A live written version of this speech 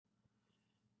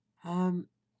Um,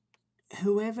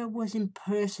 Whoever was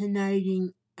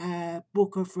impersonating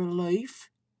Book of Relief,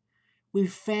 we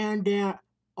found out.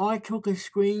 I took a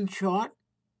screenshot.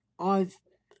 I've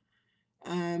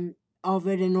of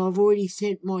it, and I've already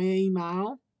sent my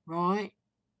email. Right.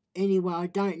 Anyway, I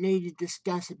don't need to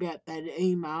discuss about that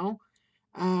email.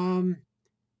 Um,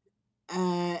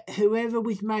 Whoever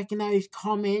was making those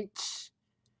comments,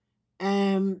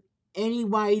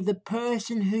 anyway, the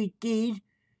person who did,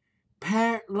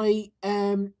 apparently,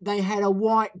 they had a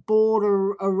white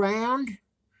border around.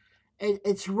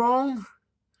 It's wrong.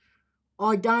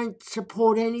 I don't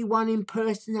support anyone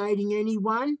impersonating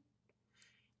anyone.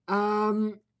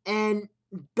 And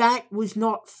that was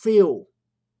not Phil,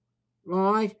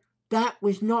 right? That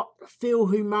was not Phil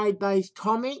who made those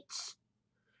comments.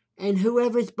 And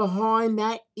whoever's behind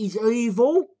that is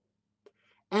evil.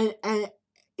 And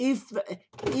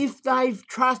if they've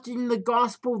trusted in the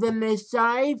gospel, then they're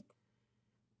saved.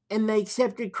 And they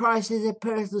accepted Christ as a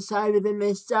personal Saviour, then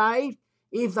they're saved.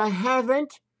 If they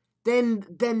haven't, then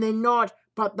they're not.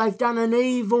 But they've done an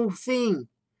evil thing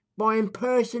by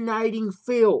impersonating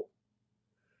Phil.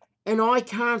 And I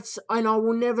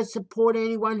will never support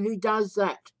anyone who does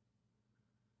that.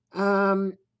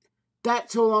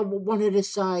 That's all I wanted to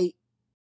say.